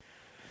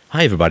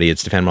Hi, everybody.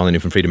 It's Stefan Molyneux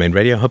from Freedomain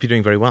Radio. Hope you're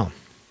doing very well.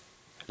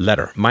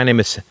 Letter. My name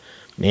is...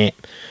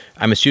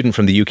 I'm a student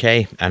from the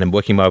UK, and I'm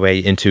working my way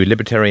into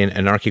libertarian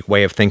anarchic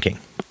way of thinking.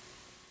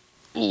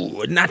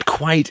 Ooh, not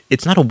quite.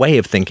 It's not a way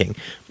of thinking.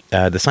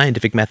 The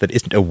scientific method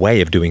isn't a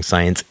way of doing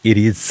science. It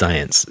is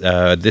science.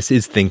 This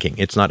is thinking.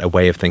 It's not a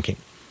way of thinking.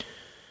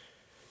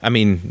 I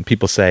mean,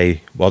 people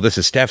say, well, this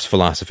is Steph's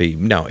philosophy.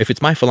 No, if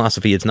it's my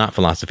philosophy, it's not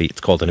philosophy.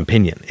 It's called an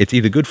opinion. It's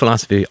either good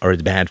philosophy or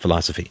it's bad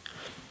philosophy.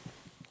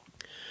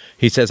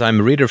 He says, I'm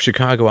a reader of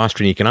Chicago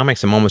Austrian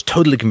economics. I'm almost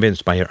totally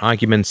convinced by your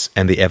arguments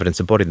and the evidence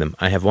supporting them.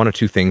 I have one or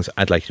two things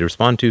I'd like you to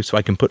respond to so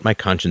I can put my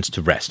conscience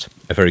to rest.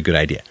 A very good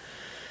idea.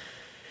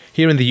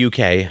 Here in the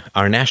UK,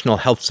 our National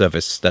Health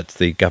Service, that's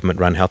the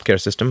government-run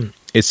healthcare system,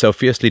 is so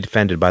fiercely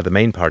defended by the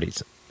main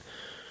parties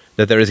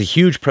that there is a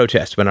huge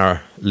protest when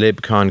our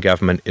Lib-Con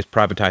government is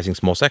privatizing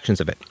small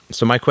sections of it.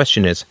 So my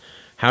question is,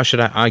 how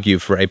should I argue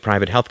for a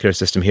private healthcare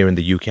system here in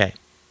the UK?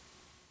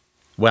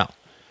 Well,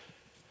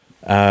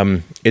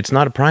 it's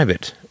not a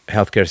private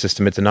healthcare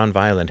system, it's a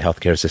non-violent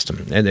healthcare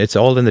system. And it's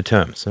all in the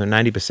terms. So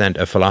 90%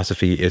 of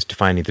philosophy is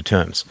defining the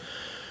terms.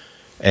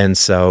 And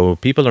so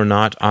people are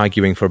not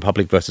arguing for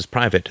public versus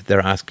private.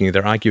 They're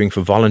arguing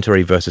for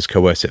voluntary versus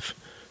coercive.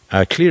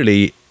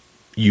 Clearly,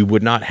 you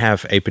would not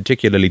have a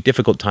particularly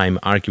difficult time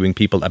arguing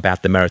people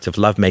about the merits of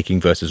lovemaking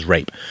versus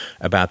rape,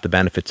 about the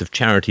benefits of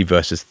charity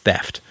versus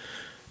theft,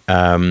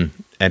 and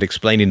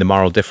explaining the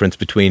moral difference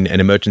between an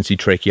emergency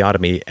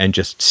tracheotomy and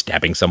just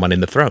stabbing someone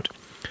in the throat.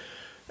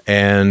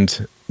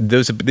 And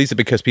these are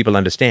because people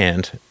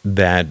understand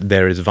that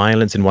there is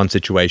violence in one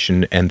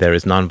situation and there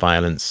is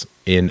nonviolence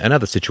in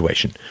another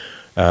situation.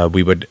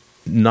 We would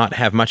not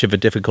have much of a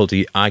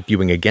difficulty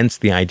arguing against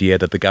the idea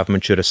that the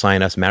government should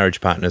assign us marriage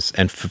partners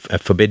and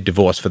forbid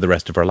divorce for the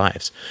rest of our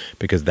lives,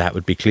 because that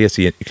would be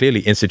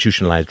clearly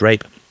institutionalized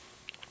rape.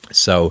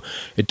 So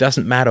it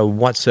doesn't matter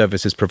what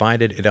service is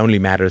provided, it only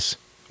matters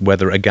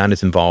whether a gun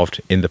is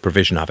involved in the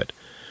provision of it.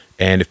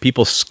 And if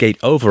people skate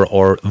over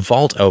or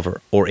vault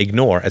over or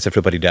ignore, as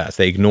everybody does,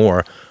 they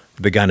ignore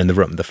the gun in the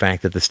room, the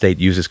fact that the state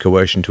uses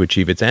coercion to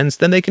achieve its ends,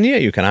 then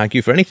you can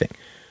argue for anything.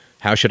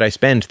 How should I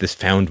spend this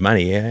found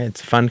money?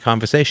 It's a fun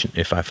conversation.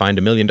 If I find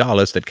 $1 million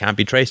that can't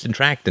be traced and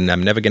tracked and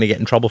I'm never going to get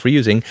in trouble for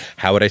using,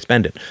 how would I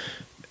spend it?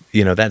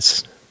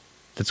 That's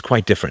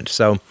quite different.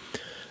 So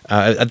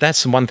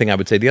that's one thing I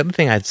would say. The other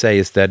thing I'd say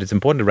is that it's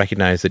important to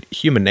recognize that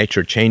human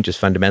nature changes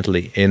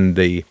fundamentally in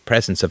the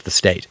presence of the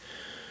state.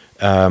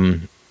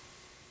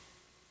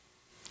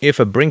 If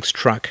a Brinks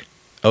truck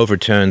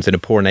overturns in a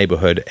poor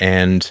neighborhood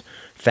and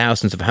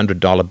thousands of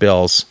 $100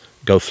 bills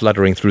go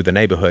fluttering through the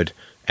neighborhood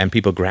and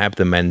people grab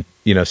them and,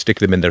 stick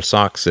them in their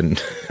socks and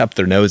up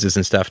their noses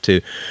and stuff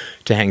to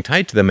hang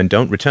tight to them and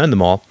don't return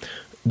them all,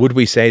 would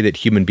we say that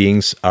human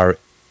beings are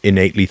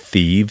innately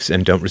thieves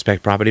and don't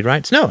respect property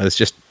rights? No, it's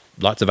just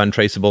lots of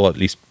untraceable, at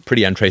least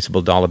pretty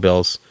untraceable dollar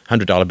bills,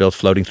 $100 bills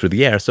floating through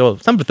the air. So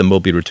some of them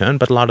will be returned,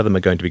 but a lot of them are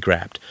going to be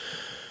grabbed.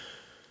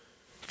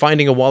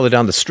 Finding a wallet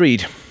on the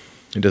street,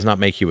 it does not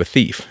make you a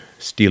thief.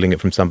 Stealing it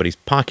from somebody's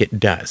pocket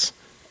does.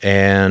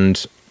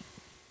 And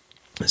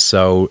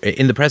so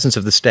in the presence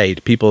of the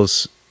state,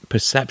 people's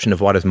perception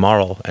of what is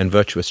moral and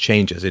virtuous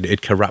changes.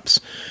 It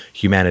corrupts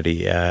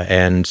humanity.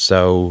 And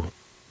so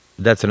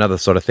that's another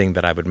sort of thing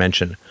that I would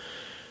mention.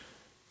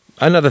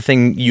 Another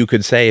thing you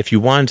could say, if you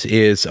want,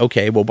 is,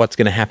 okay, well, what's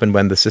going to happen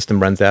when the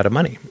system runs out of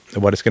money?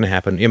 What is going to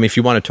happen? I mean, if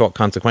you want to talk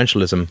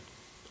consequentialism,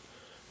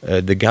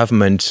 the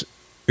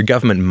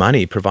government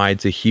money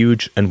provides a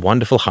huge and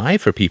wonderful high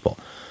for people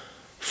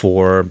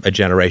for a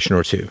generation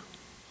or two.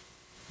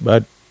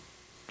 But,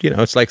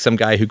 it's like some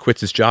guy who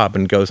quits his job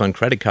and goes on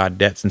credit card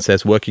debts and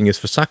says working is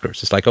for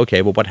suckers. It's like,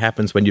 okay, well, what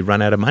happens when you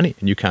run out of money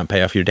and you can't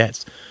pay off your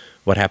debts?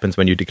 What happens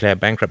when you declare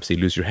bankruptcy,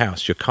 lose your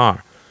house, your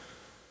car?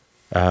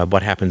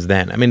 What happens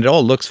then? I mean, it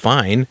all looks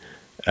fine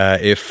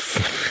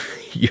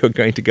if you're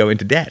going to go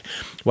into debt.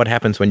 What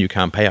happens when you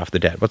can't pay off the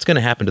debt? What's going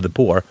to happen to the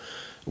poor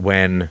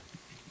when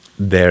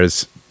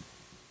there's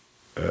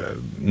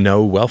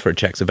no welfare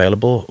checks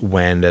available,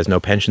 when there's no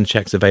pension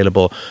checks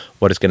available?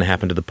 What is going to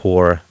happen to the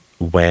poor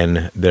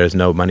when there's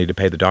no money to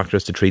pay the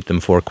doctors to treat them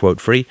for, quote,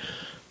 free?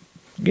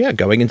 Yeah,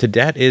 going into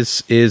debt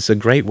is a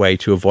great way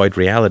to avoid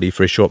reality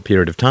for a short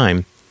period of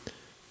time.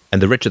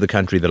 And the richer the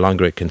country, the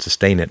longer it can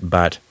sustain it.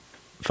 But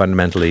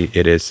fundamentally,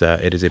 it is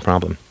a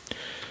problem.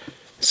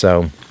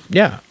 So,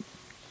 yeah.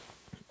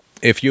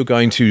 If you're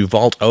going to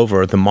vault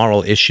over the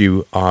moral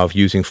issue of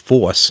using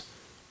force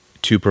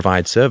to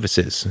provide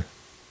services,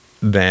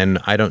 then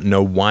I don't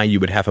know why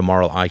you would have a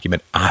moral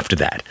argument after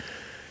that.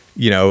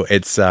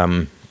 It's,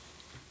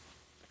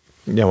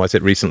 was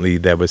it recently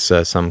there was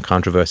some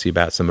controversy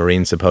about some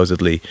Marines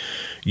supposedly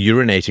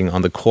urinating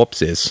on the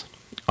corpses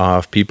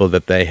of people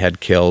that they had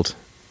killed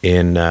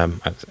in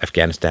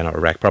Afghanistan or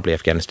Iraq, probably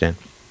Afghanistan.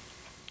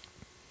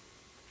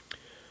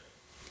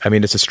 I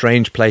mean, it's a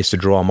strange place to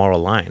draw a moral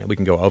line. We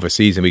can go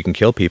overseas and we can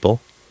kill people,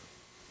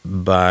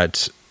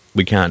 but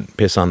we can't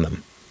piss on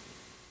them.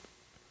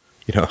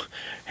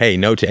 Hey,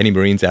 no to any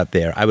Marines out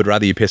there. I would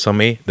rather you piss on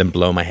me than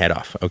blow my head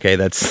off. Okay,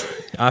 that's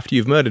after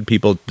you've murdered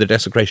people, the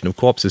desecration of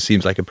corpses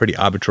seems like a pretty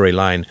arbitrary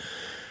line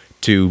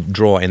to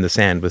draw in the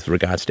sand with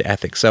regards to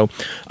ethics. So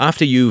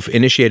after you've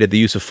initiated the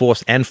use of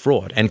force and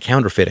fraud and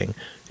counterfeiting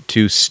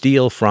to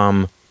steal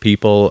from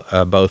people,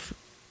 both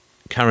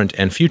current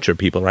and future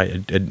people,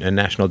 right? A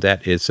national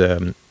debt is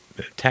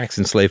tax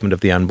enslavement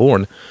of the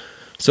unborn.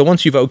 So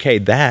once you've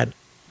okayed that,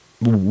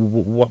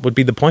 what would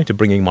be the point of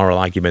bringing moral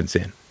arguments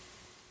in?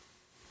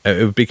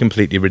 It would be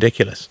completely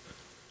ridiculous.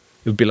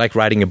 It would be like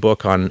writing a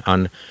book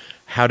on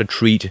how to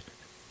treat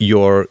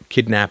your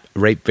kidnap,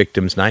 rape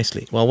victims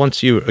nicely. Well,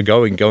 once you are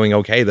going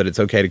okay that it's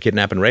okay to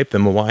kidnap and rape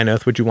them, well, why on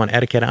earth would you want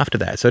etiquette after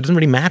that? So it doesn't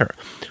really matter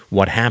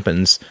what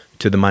happens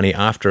to the money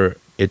after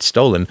it's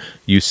stolen.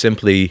 You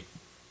simply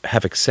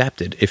have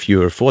accepted, if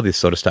you're for this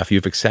sort of stuff,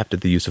 you've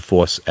accepted the use of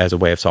force as a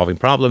way of solving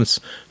problems.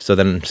 So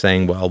then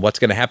saying, well, what's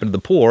going to happen to the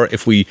poor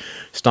if we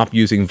stop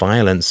using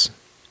violence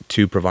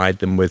to provide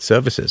them with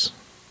services?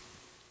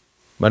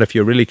 But if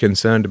you're really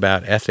concerned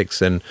about ethics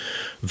and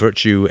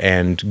virtue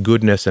and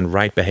goodness and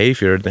right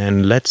behavior,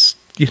 then let's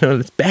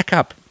back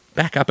up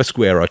a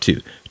square or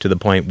two to the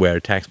point where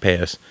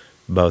taxpayers,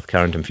 both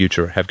current and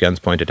future, have guns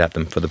pointed at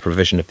them for the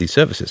provision of these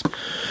services.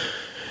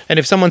 And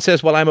if someone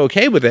says, well, I'm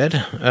okay with it,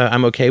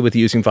 I'm okay with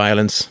using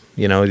violence,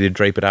 you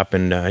drape it up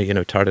and,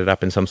 tart it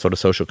up in some sort of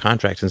social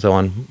contract and so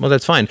on, well,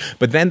 that's fine.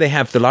 But then they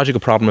have the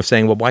logical problem of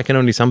saying, well, why can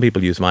only some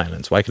people use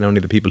violence? Why can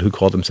only the people who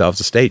call themselves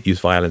a state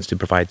use violence to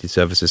provide these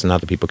services and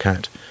other people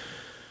can't?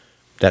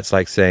 That's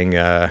like saying,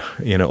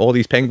 all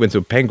these penguins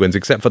are penguins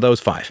except for those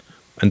 5.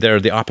 And they're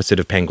the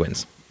opposite of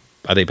penguins.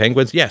 Are they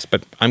penguins? Yes,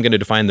 but I'm going to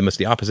define them as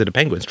the opposite of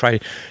penguins.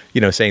 Try,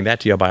 saying that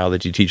to your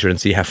biology teacher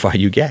and see how far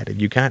you get.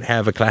 You can't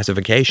have a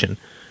classification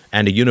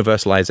and a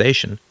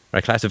universalization.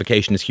 Right?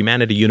 Classification is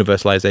humanity,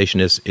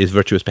 universalization is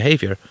virtuous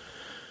behavior.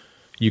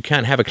 You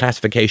can't have a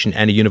classification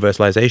and a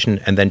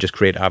universalization and then just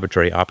create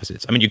arbitrary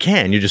opposites. I mean, you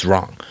can, you're just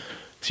wrong.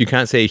 So you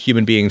can't say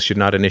human beings should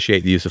not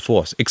initiate the use of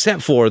force,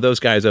 except for those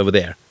guys over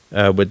there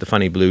with the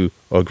funny blue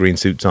or green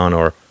suits on,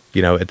 or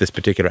at this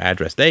particular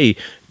address. They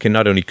can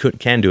not only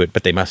can do it,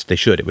 but they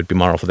should. It would be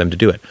moral for them to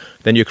do it.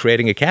 Then you're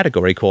creating a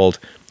category called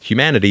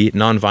humanity,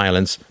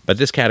 non-violence, but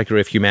this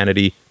category of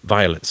humanity,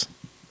 violence.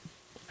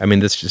 I mean,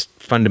 that's just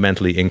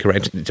fundamentally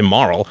incorrect. It's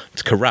immoral,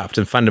 it's corrupt,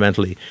 and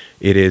fundamentally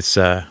it is,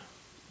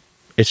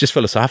 it's just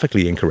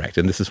philosophically incorrect,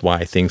 and this is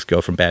why things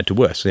go from bad to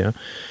worse.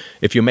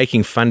 If you're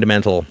making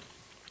fundamental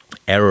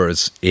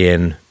errors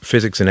in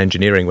physics and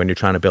engineering when you're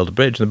trying to build a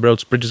bridge, the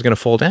bridge is going to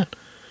fall down.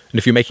 And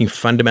if you're making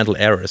fundamental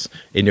errors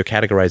in your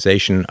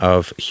categorization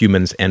of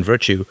humans and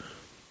virtue,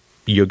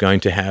 you're going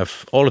to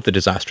have all of the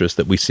disasters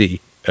that we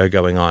see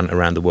going on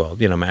around the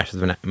world.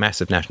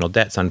 Massive national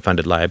debts,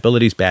 unfunded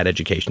liabilities, bad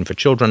education for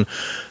children,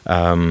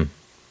 the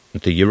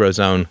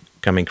Eurozone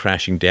coming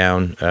crashing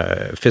down,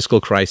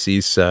 fiscal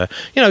crises.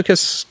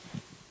 Because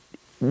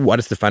what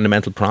is the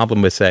fundamental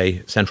problem with,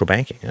 say, central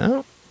banking?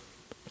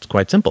 It's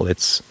quite simple.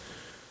 It's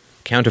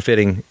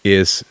counterfeiting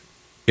is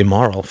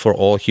immoral for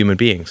all human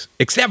beings,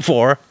 except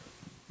for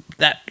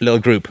that little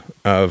group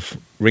of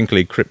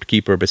wrinkly crypt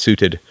keeper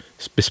besooted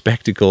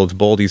bespectacled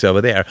baldies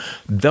over there.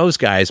 Those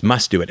guys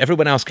must do it.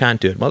 Everyone else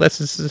can't do it. Well,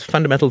 that's a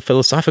fundamental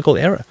philosophical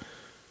error.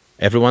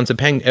 Everyone's a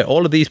penguin.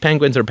 All of these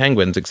penguins are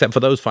penguins, except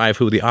for those 5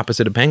 who are the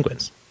opposite of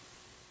penguins.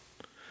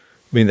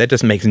 I mean, that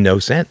just makes no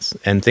sense.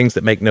 And things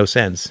that make no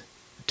sense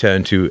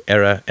turn to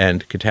error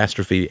and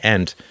catastrophe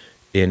and,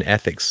 in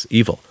ethics,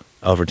 evil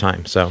over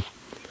time. So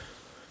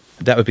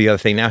that would be the other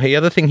thing. Now, the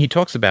other thing he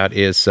talks about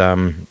is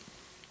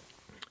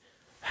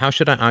how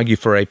should I argue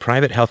for a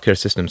private healthcare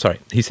system? Sorry.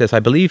 He says, I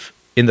believe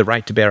in the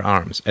right to bear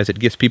arms, as it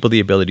gives people the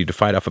ability to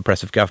fight off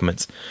oppressive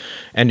governments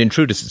and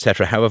intruders,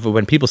 etc. However,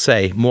 when people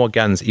say more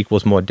guns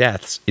equals more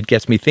deaths, it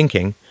gets me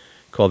thinking,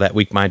 call that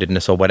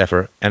weak-mindedness or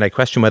whatever, and I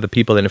question whether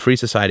people in a free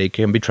society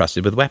can be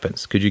trusted with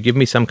weapons. Could you give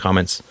me some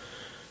comments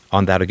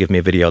on that or give me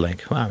a video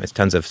link? Wow, there's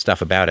tons of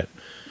stuff about it.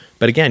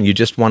 But again, you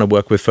just want to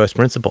work with first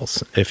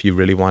principles if you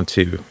really want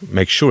to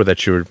make sure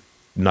that you're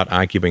not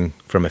arguing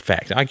from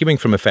effect. Arguing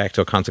from effect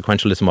or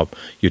consequentialism or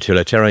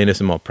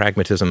utilitarianism or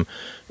pragmatism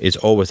is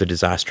always a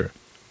disaster.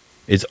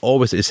 It's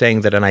always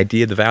saying that an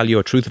idea, the value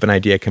or truth of an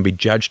idea can be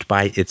judged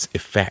by its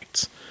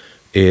effects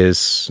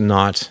is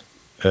not,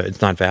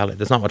 it's not valid.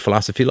 That's not what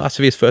philosophy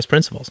is first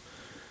principles,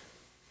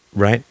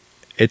 right?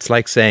 It's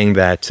like saying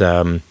that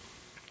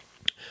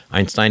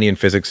Einsteinian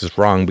physics is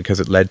wrong because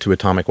it led to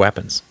atomic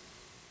weapons.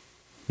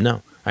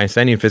 No,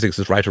 Einsteinian physics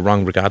is right or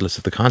wrong regardless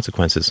of the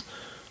consequences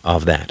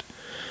of that.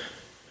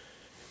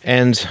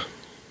 And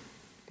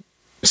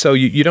so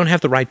you don't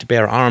have the right to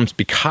bear arms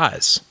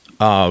because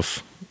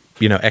of,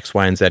 X,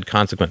 Y, and Z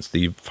consequence,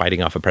 the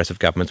fighting off oppressive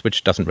governments,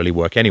 which doesn't really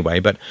work anyway.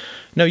 But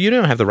no, you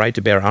don't have the right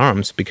to bear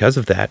arms because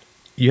of that.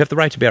 You have the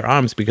right to bear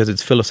arms because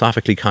it's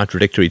philosophically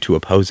contradictory to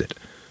oppose it,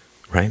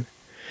 right?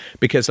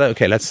 Because,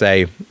 okay, let's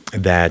say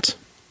that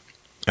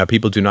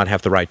people do not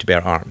have the right to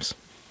bear arms,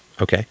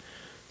 okay?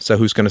 So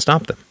who's going to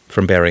stop them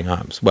from bearing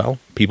arms? Well,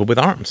 people with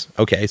arms.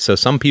 Okay, so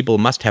some people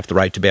must have the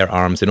right to bear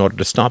arms in order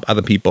to stop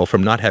other people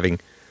from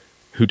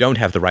who don't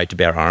have the right to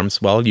bear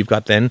arms. Well, you've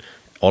got then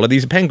all of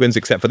these are penguins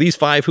except for these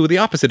 5 who are the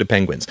opposite of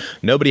penguins.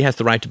 Nobody has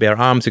the right to bear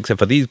arms except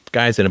for these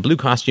guys in a blue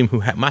costume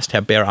who must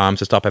have bare arms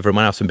to stop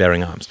everyone else from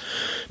bearing arms.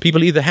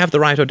 People either have the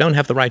right or don't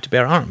have the right to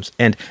bear arms.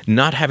 And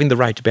not having the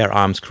right to bear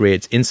arms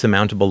creates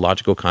insurmountable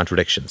logical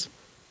contradictions.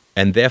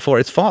 And therefore,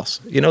 it's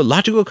false.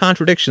 Logical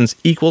contradictions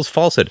equals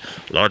falsehood.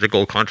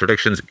 Logical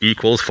contradictions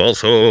equals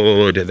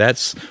falsehood.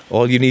 That's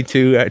all you need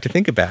to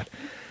think about.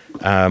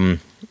 And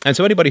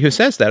so anybody who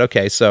says that,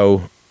 okay,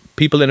 so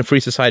people in a free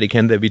society,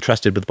 can they be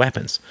trusted with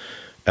weapons?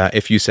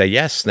 If you say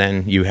yes,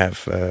 then you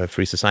have a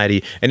free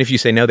society. And if you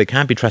say no, they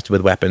can't be trusted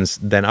with weapons,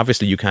 then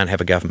obviously you can't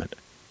have a government.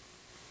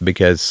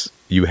 Because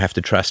you have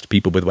to trust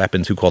people with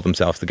weapons who call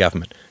themselves the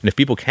government. And if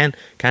people can't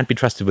be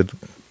trusted with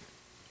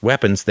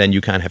weapons, then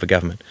you can't have a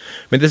government.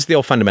 I mean, this is the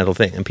old fundamental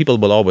thing. And people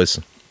will always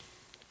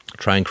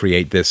try and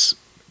create this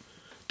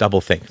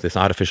double think, this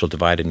artificial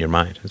divide in your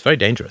mind. It's very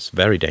dangerous,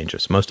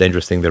 most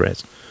dangerous thing there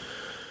is.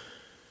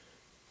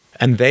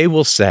 And they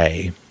will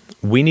say,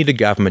 we need a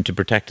government to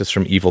protect us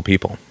from evil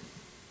people.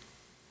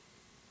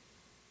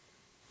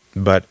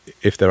 But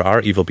if there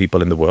are evil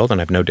people in the world,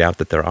 and I've no doubt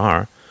that there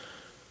are,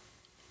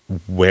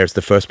 where's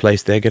the first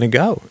place they're going to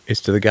go? It's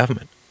to the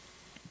government.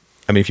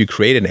 I mean, if you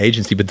create an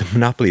agency with the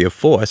monopoly of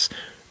force,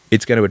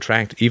 it's going to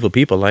attract evil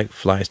people like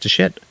flies to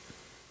shit.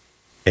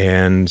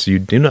 And you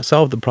do not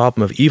solve the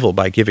problem of evil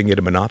by giving it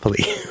a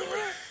monopoly.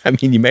 I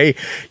mean, you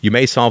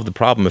may solve the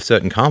problem of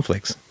certain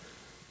conflicts.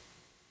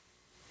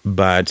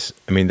 But,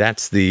 I mean,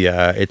 it's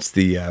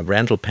the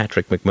Randall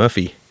Patrick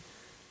McMurphy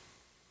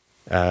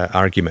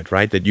argument,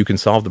 right? That you can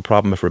solve the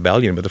problem of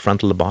rebellion with a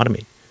frontal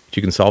lobotomy.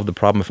 You can solve the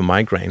problem of a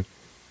migraine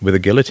with a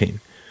guillotine.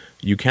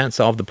 You can't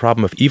solve the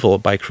problem of evil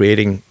by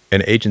creating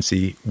an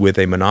agency with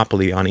a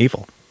monopoly on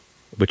evil,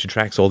 which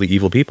attracts all the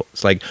evil people.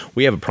 It's like,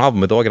 we have a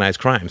problem with organized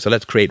crime, so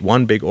let's create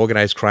one big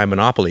organized crime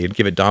monopoly and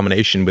give it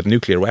domination with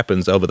nuclear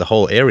weapons over the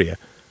whole area.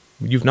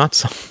 You've not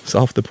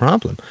solved the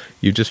problem.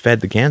 You've just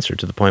fed the cancer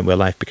to the point where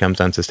life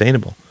becomes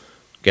unsustainable.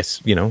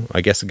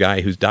 I guess a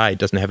guy who's died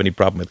doesn't have any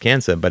problem with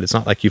cancer, but it's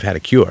not like you've had a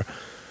cure.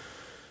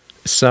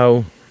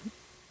 So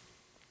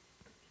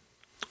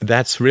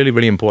that's really,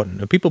 really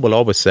important. People will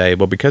always say,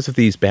 well, because of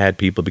these bad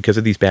people, because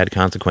of these bad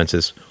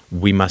consequences,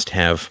 we must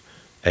have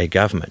a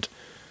government.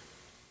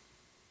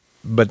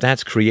 But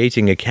that's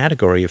creating a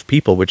category of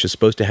people which is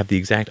supposed to have the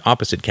exact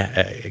opposite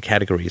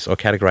categories or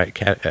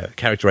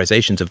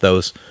characterizations of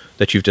those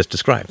that you've just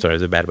described. Sorry,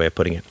 there's a bad way of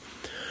putting it.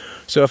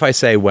 So if I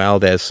say, well,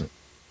 there's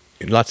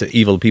lots of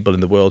evil people in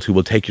the world who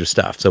will take your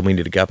stuff, so we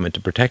need a government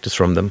to protect us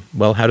from them,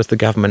 well, how does the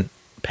government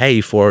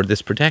pay for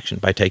this protection?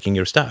 By taking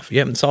your stuff. You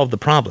haven't solved the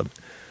problem.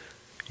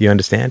 You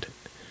understand?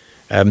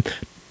 The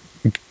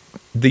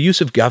use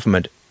of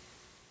government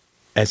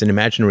as an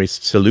imaginary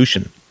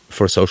solution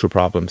for social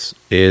problems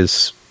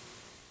is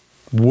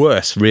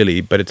worse, really,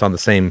 but it's on the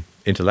same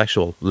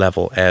intellectual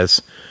level as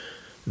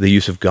the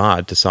use of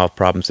God to solve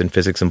problems in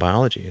physics and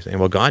biology. And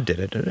well, God did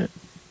it.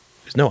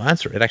 There's no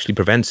answer. It actually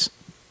prevents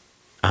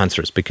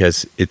answers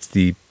because it's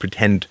the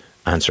pretend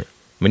answer.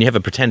 When you have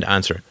a pretend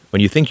answer,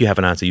 when you think you have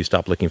an answer, you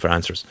stop looking for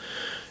answers.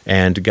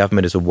 And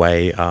government is a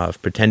way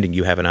of pretending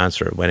you have an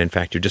answer when in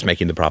fact you're just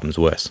making the problems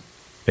worse.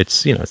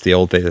 It's the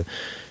old thing.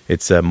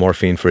 It's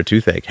morphine for a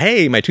toothache.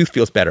 Hey, my tooth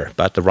feels better,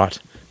 but the rot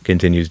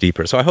continues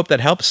deeper. So I hope that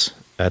helps.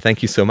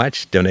 Thank you so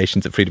much.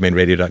 Donations at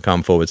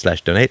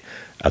freedomainradio.com/donate.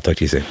 I'll talk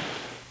to you soon.